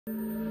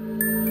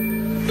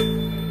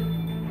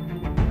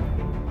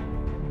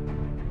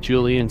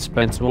Julian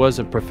Spence was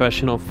a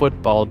professional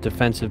football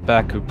defensive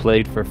back who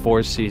played for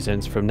 4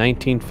 seasons from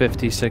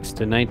 1956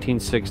 to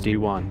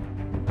 1961.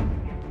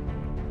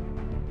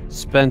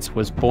 Spence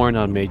was born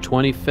on May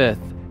 25,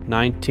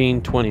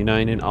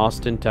 1929 in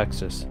Austin,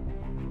 Texas.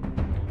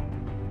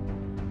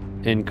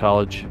 In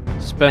college,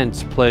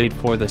 Spence played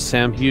for the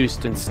Sam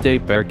Houston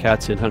State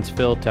Bearkats in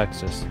Huntsville,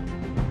 Texas.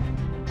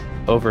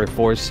 Over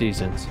 4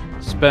 seasons,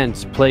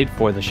 Spence played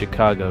for the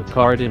Chicago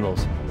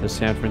Cardinals, the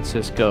San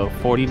Francisco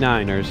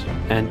 49ers,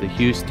 and the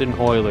Houston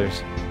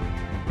Oilers.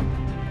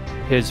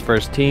 His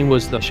first team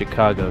was the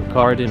Chicago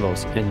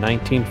Cardinals in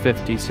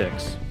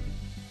 1956.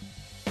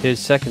 His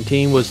second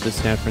team was the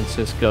San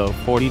Francisco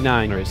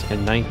 49ers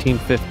in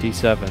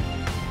 1957.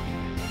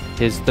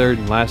 His third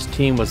and last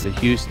team was the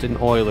Houston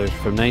Oilers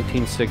from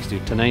 1960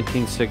 to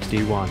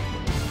 1961.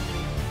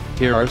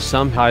 Here are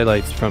some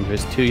highlights from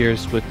his 2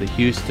 years with the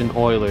Houston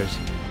Oilers.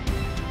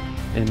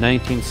 In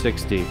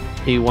 1960,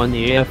 he won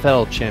the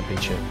A.F.L.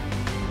 championship.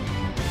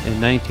 In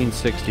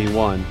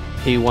 1961,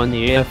 he won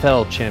the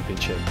A.F.L.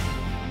 championship.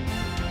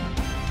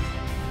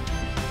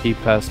 He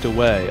passed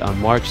away on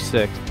March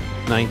 6,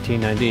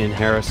 1990 in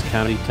Harris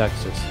County,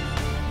 Texas.